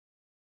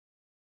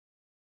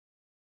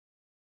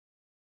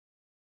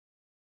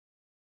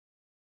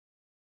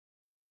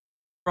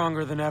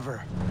Stronger than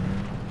ever.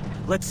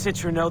 Let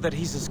Citra know that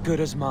he's as good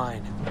as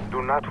mine.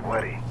 Do not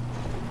worry.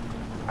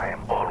 I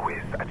am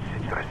always at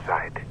Citra's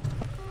side.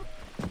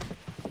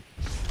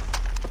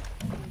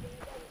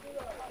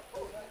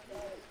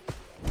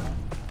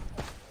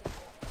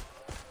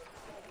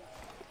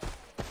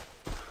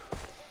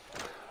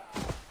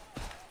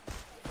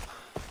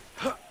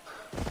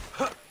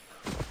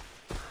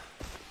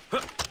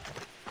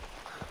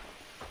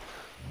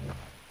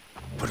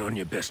 Put on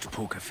your best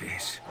poker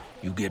face.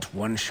 You get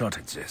one shot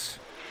at this.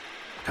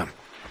 Come.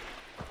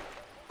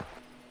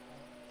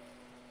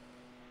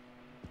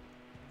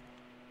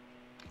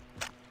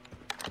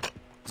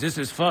 This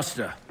is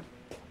Foster.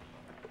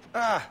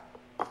 Ah,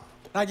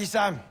 thank you,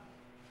 Sam.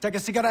 Take a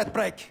cigarette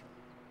break.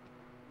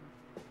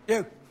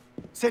 You,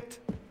 sit.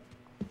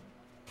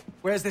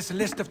 Where's this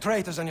list of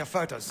traitors on your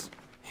photos?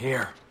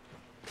 Here.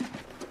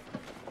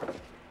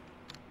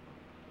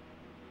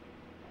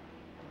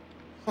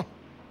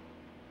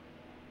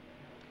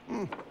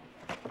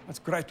 That's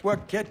great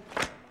work, kid.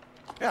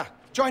 Yeah,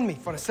 join me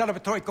for a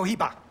celebratory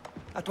cohiba.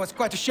 That was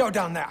quite a show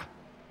down there.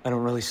 I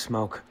don't really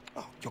smoke.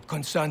 Oh, you're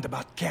concerned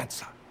about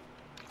cancer.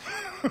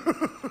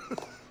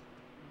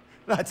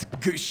 That's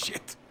good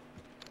shit.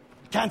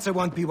 Cancer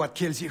won't be what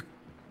kills you.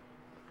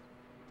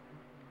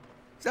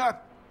 So,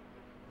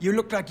 you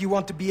look like you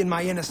want to be in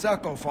my inner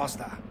circle,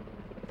 Foster.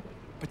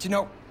 But you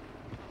know,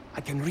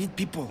 I can read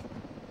people.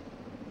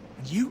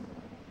 And you're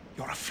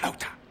a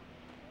floater.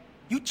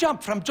 You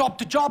jump from job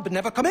to job and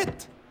never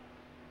commit.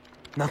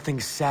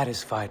 Nothing's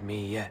satisfied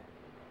me yet.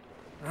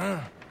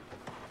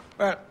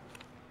 Well,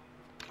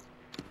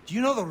 do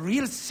you know the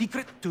real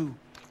secret to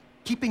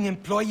keeping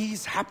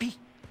employees happy?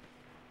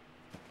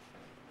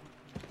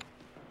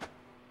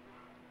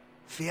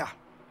 Fear.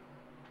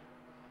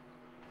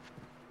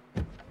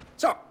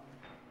 So,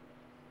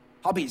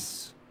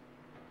 hobbies.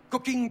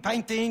 Cooking,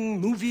 painting,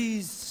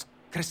 movies,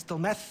 crystal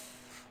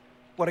meth.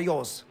 What are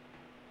yours?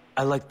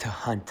 I like to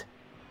hunt.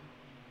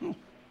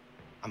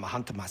 I'm a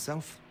hunter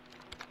myself.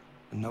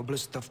 The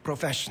noblest of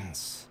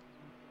professions.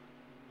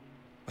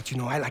 But you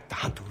know, I like to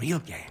hunt the real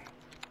game.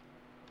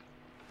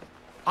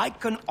 I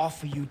can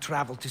offer you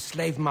travel to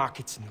slave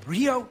markets in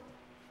Rio,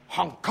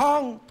 Hong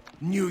Kong,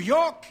 New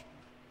York.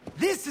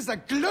 This is a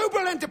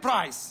global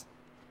enterprise.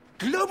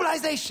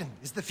 Globalization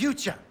is the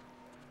future.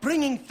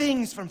 Bringing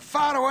things from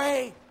far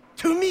away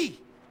to me.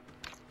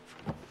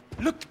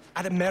 Look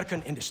at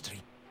American industry.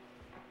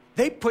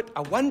 They put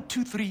a 1,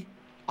 2, 3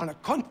 on a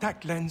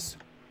contact lens,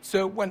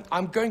 so when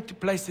I'm going to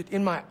place it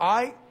in my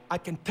eye, I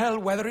can tell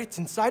whether it's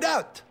inside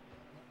out.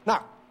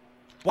 Now,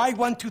 why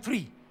 1, 2,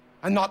 3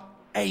 and not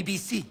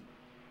ABC?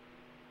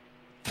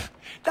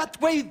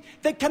 That way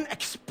they can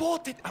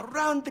export it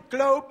around the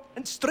globe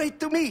and straight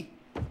to me.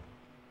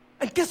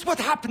 And guess what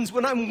happens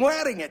when I'm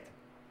wearing it?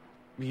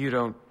 You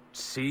don't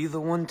see the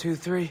 1, 2,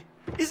 3?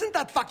 Isn't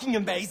that fucking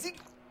amazing?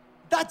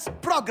 That's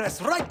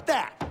progress right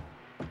there.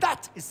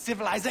 That is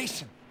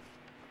civilization.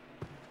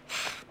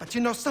 But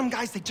you know, some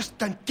guys, they just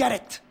don't get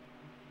it.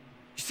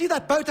 You see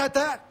that boat out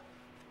there?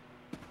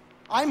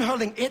 I'm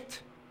holding it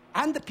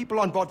and the people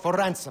on board for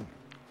ransom.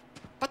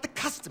 But the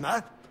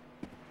customer,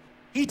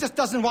 he just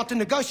doesn't want to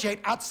negotiate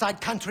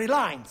outside country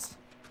lines.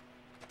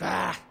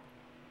 Bah.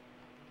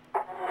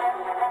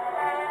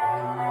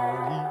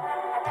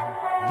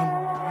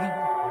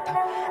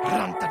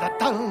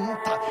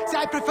 See,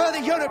 I prefer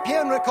the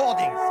European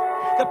recordings.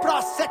 The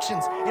brass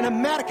sections in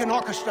American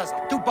orchestras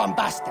are too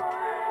bombastic.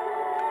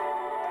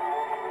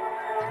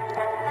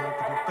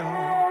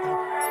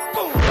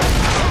 Boom!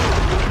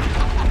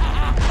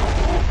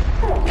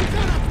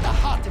 That's the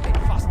heart of it,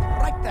 Foster,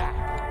 right there.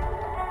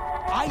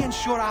 I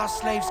ensure our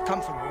slaves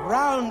come from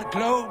around the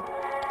globe.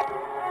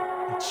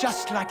 And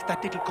just like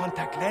that little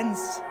contact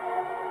lens,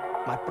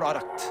 my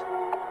product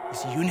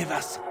is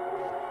universal.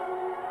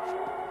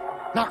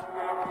 Now,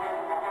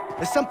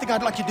 there's something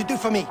I'd like you to do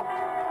for me.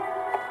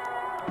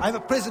 I have a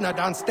prisoner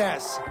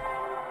downstairs.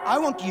 I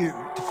want you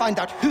to find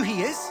out who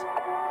he is,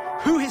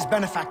 who his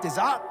benefactors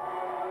are.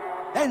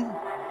 Then,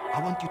 I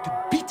want you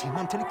to beat him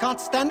until he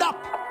can't stand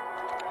up.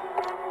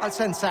 I'll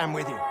send Sam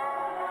with you.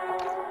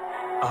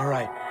 All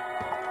right.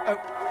 Oh,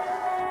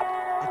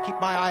 I'll keep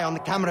my eye on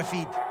the camera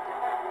feed.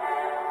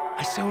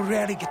 I so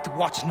rarely get to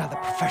watch another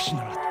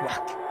professional at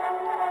work.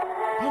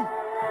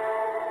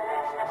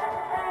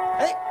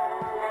 Hey!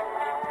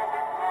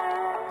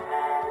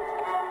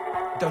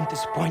 Don't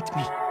disappoint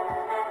me.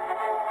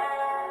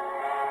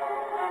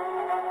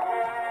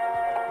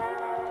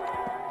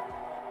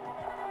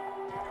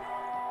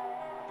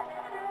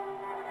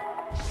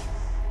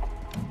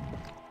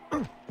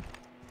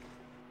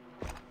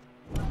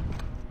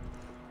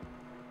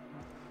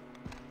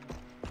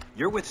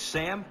 You're with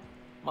Sam?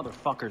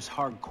 Motherfucker's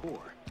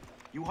hardcore.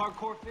 You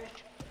hardcore,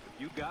 Fish?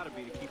 You gotta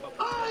be to keep up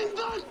with I'm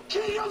the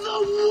king of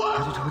the world!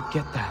 How did Hood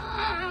get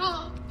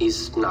that?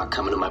 He's not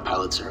coming to my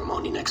pilot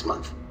ceremony next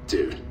month.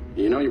 Dude,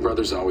 you know your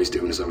brother's always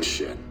doing his own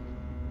shit,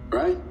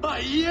 right?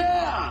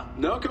 Yeah!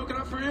 No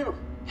coconut for you.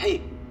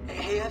 Hey,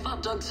 I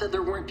thought Doug said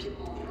there weren't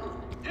people.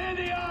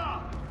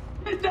 India!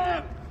 Hit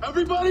them!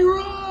 Everybody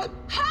run!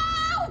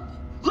 Help!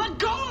 Let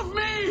go of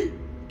me!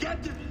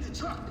 Get in the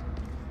truck.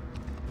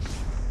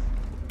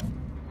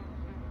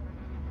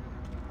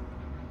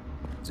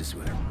 This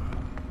way.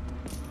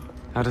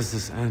 How does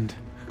this end?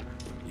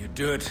 You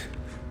do it,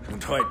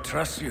 and Hoyt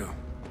trusts you.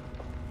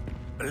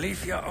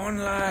 Believe your own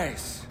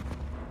lies.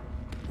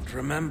 But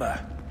remember,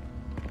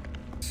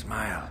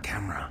 smile,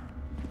 camera.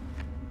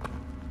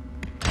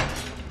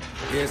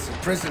 Here's the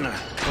prisoner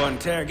for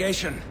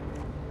interrogation.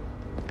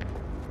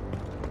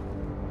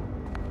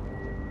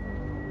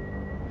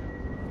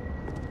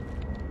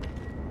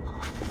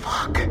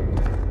 Fuck.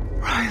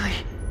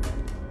 Riley.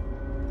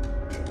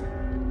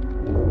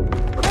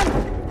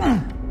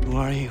 Who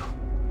are you?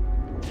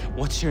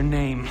 What's your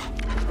name?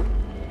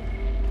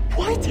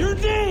 What? Your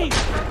name!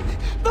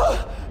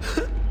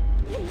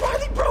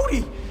 Riley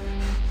Brody!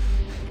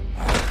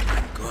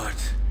 Good.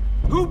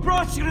 Who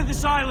brought you to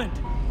this island?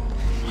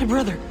 My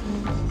brother.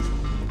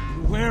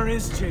 Where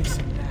is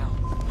Jason now?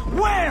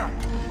 Where?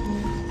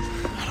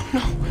 I don't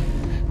know.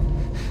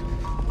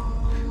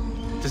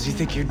 Does he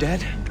think you're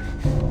dead?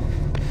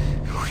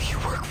 Who do you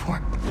work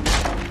for?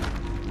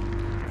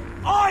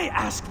 I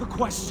ask the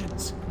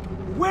questions!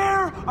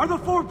 Where are the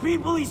 4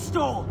 people he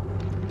stole?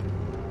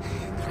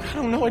 I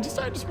don't know, I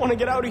just want to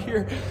get out of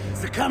here.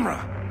 The camera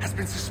has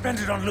been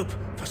suspended on loop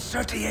for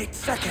 38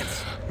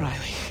 seconds.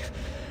 Riley,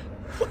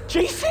 What,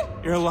 Jason?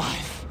 you're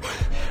alive.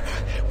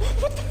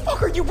 What the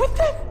fuck, are you with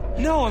them?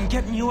 No, I'm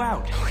getting you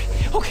out.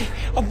 Okay,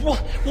 well,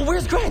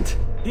 where's Grant?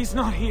 He's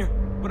not here,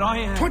 but I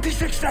am.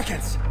 26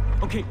 seconds.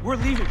 Okay, we're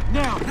leaving,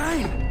 now.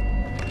 9.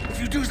 If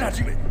you do that,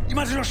 you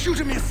might as well shoot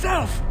him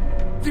yourself.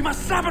 We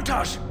must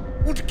sabotage.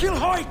 Want to kill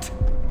Hoyt.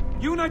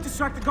 You and I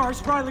distract the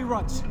guards, Riley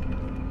runs.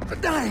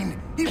 But 9.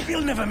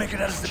 He'll never make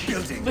it out of the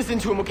building. Listen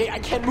to him, okay? I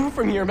can't move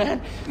from here,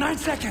 man. 9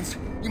 seconds.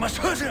 You must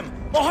hurt him,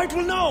 or Hoyt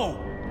will know.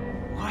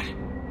 What?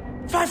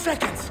 5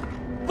 seconds.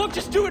 Look,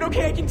 just do it,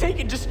 okay? I can take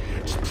it. Just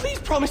please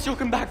promise you'll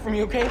come back for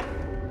me, okay?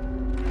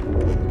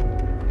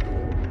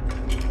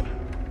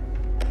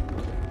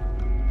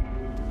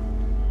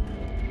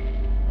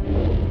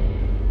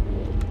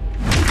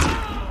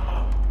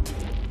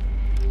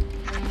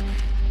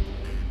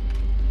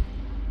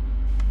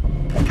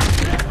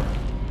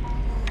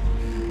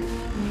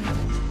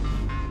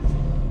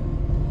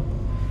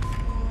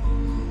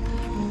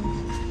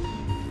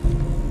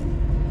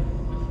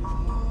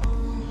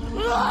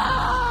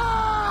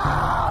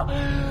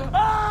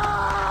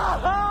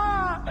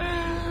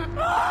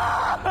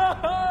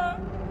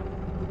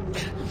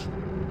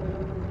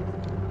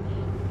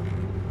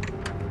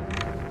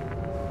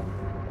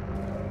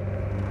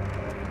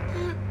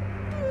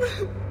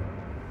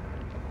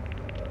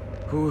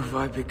 Who have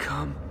I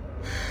become?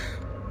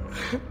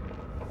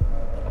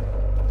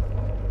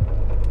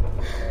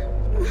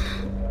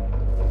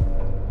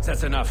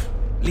 That's enough.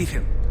 Leave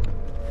him.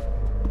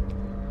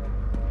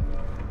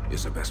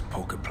 He's the best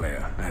poker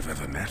player I've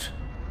ever met.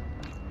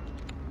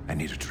 I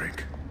need a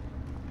drink.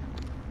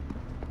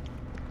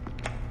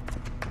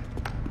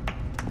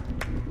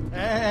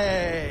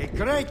 Hey,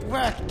 great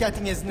work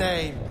getting his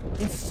name.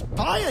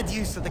 Inspired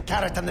use of the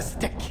carrot and the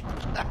stick.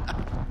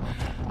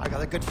 I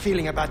got a good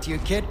feeling about you,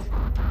 kid.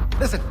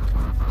 Listen,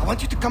 I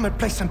want you to come and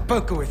play some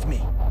poker with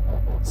me.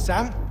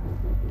 Sam,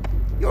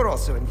 you're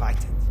also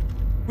invited.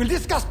 We'll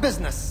discuss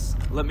business.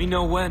 Let me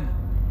know when.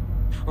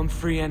 I'm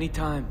free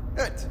anytime.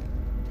 Good.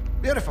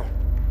 Beautiful.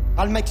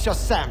 I'll make sure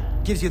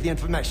Sam gives you the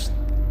information.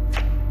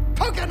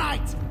 Poker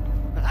night!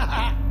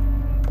 I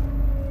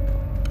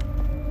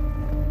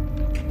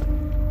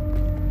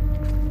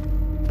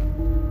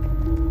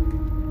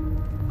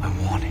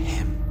want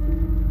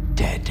him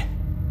dead.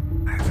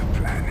 I have a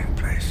plan in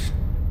place.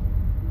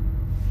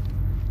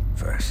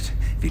 First,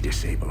 we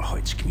disable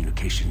Hoyt's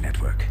communication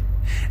network.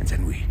 And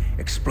then we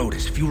explode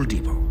his fuel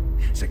depot.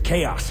 The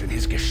chaos in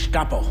his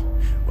Gestapo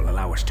will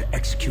allow us to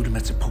execute him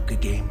at the poker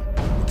game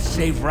and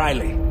save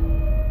Riley.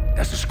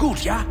 That's the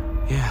good, yeah?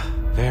 Yeah,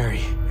 very.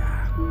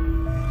 Yeah.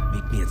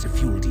 Meet me at the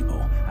fuel depot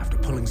after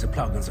pulling the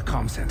plug on the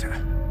comm center.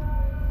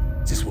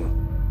 This will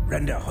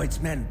render Hoyt's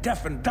men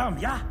deaf and dumb,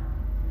 yeah?